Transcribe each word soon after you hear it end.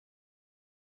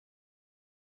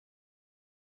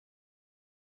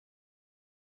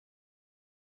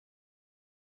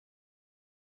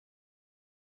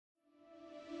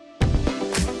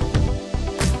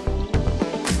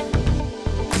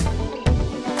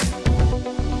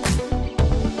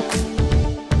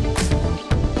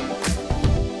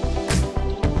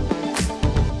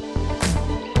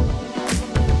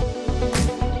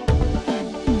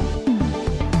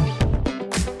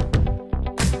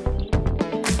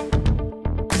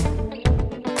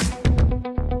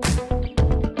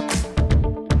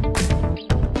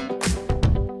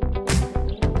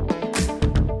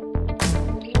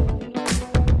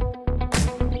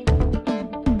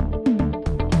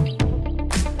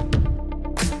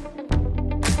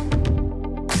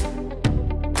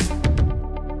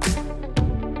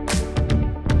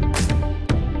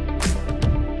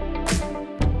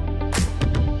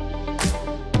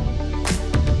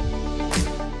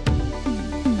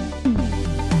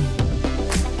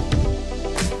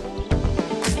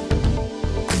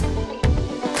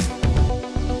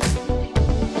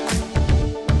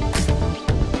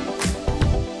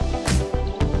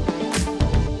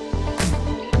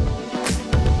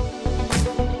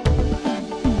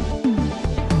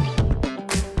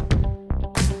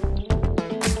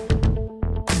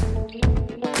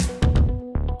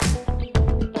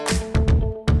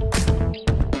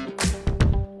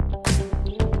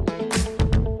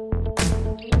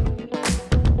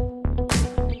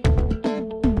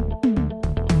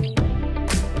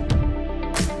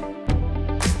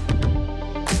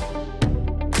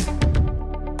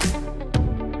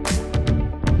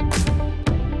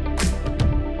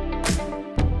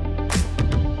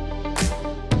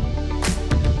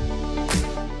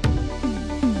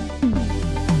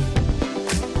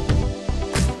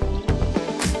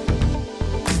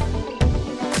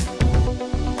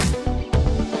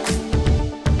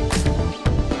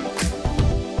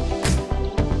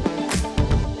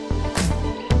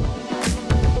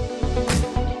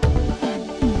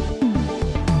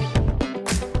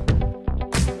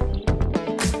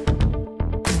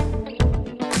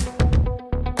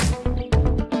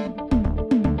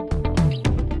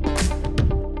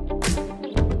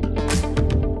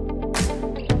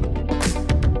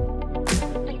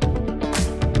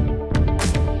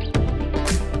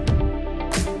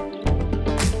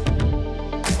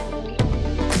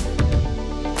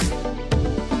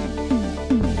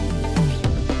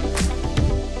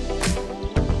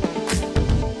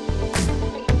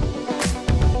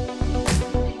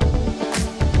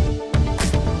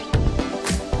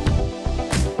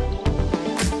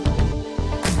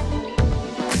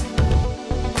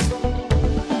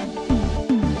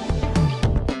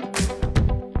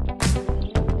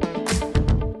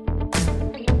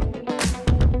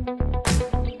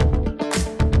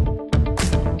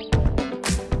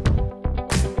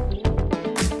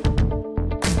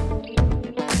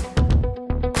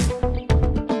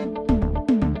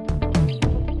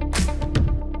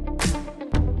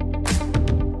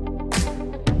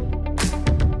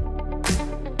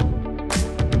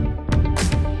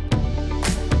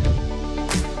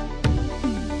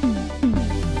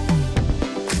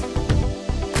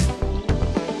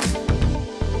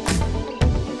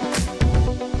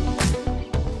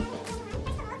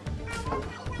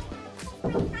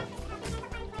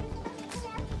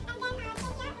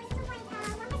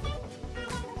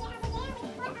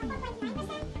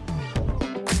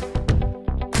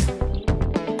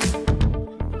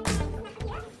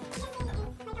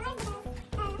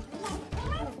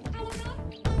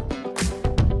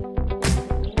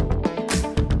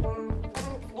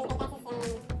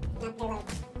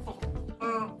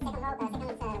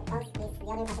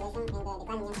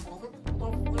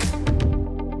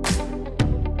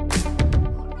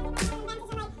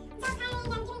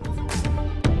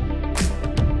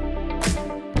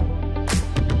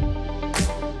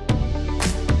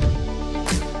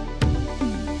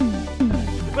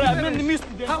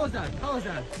was that? How was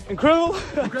that? Incredible.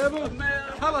 Incredible.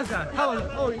 How was that? How was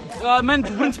that? Мен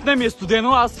по принцип не ми е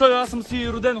студено, аз съм си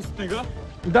роден от снега.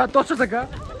 Да, точно така.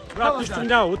 Брат, нищо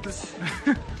няма, утре си.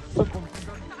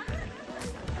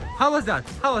 How was that?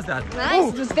 How was that? Nice,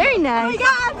 it was very nice. Oh my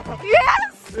god!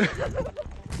 Yes!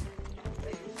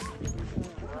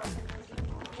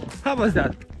 How was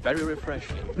that? Very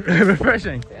refreshing.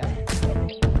 Refreshing.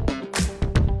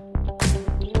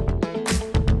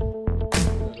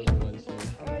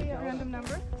 Oh, yeah. Random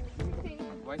number? 16.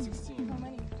 Why 16? How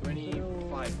many?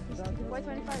 25. Why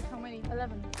 25? How many?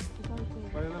 11.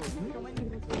 Why 11? How many?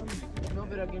 No,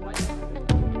 but again,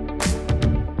 why?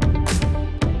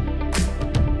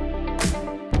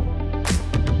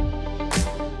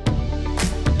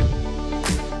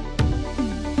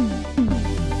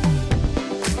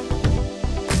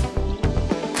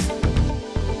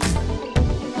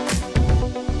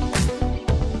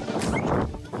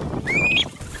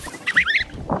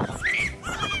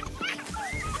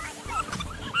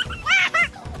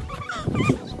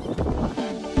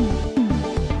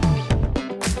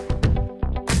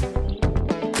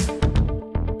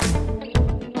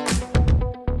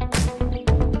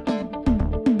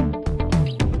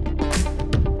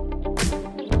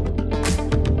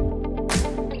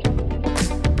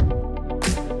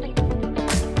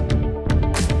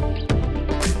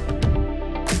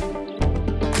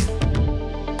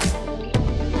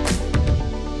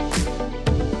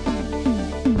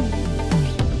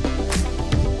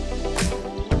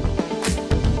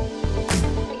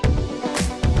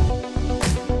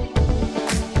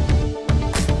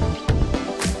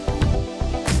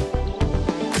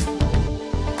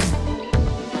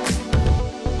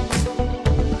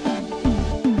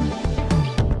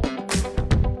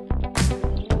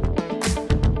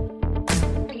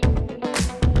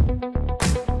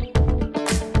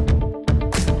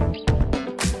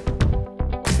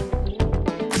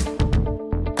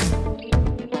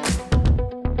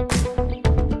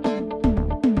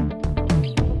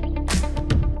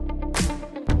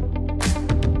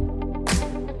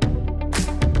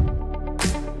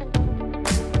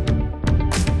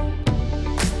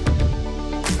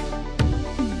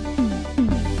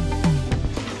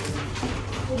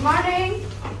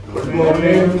 Good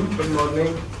morning. Good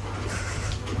morning.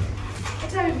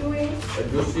 What are you doing?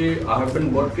 You see, I have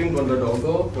been working on the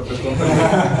logo for the company.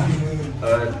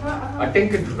 I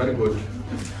think it's very good.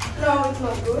 No, it's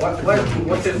not good.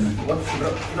 What's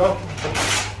no?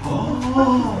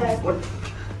 What?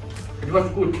 It was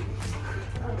good.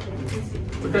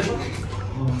 But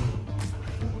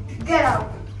Get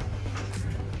out.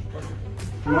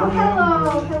 Oh,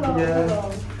 hello.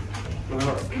 Yeah.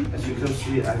 Well, as you can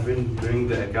see, I've been doing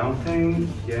the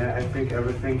accounting. Yeah, I think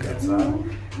everything adds up.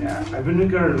 Yeah, I've been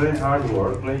doing really hard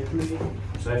work lately,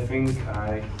 so I think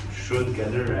I should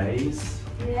get a raise.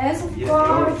 Yes, of Yeah,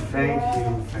 course. thank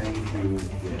you.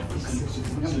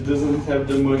 Yes. She doesn't have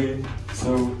the money,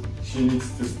 so she needs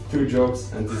two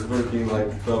jobs and is working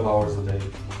like 12 hours a day.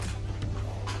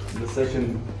 The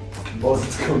second boss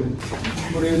is coming.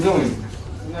 What are you doing?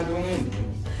 You're not doing anything.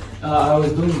 I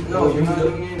was doing. no, you're not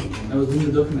doing anything. I was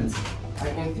doing the documents. I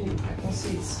can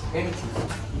see it's empty.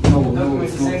 No, The no, document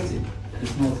it's is not. empty.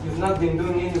 It's not. You've not been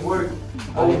doing any work.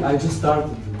 I just started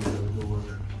the work.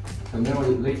 And now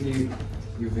lately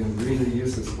you've been really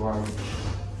useless for our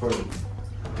firm.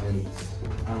 And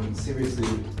I'm seriously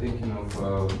thinking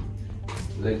of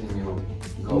letting you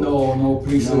go. No,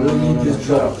 please, I don't need this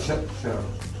job. Shut up.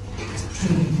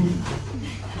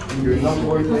 You're not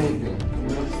worth anything.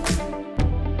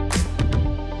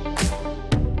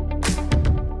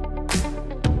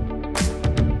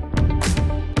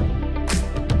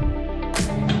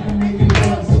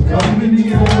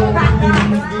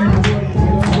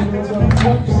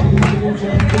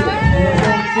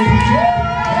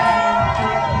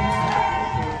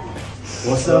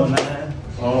 What's up, man?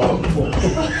 Oh,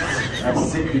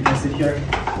 that's sick. You can sit here.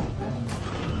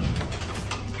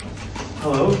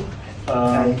 Hello.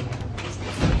 Hi,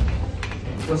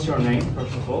 What's your name,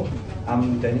 first of all?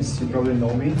 I'm Dennis. You probably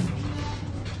know me.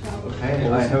 Okay,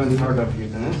 I haven't heard of you,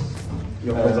 Dennis.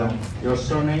 Your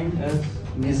surname is?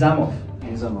 Nizamov.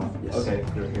 Nizamov. Yes. Okay,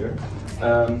 you're here.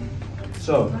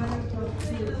 So,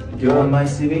 Do you want my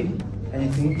CV?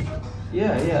 Anything?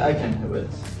 yeah, I can have it.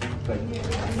 Like,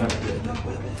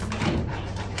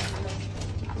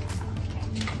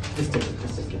 Just take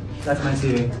it. That's my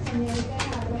CV.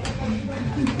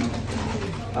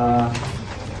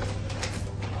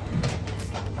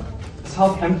 It's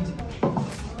half empty.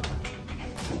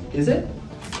 Is it?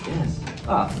 yes.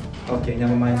 Okay,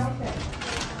 never mind.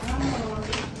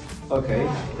 Okay,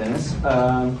 Dennis.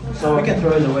 So we can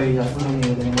throw it away. I don't need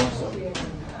it anymore. So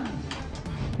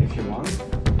if you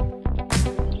want.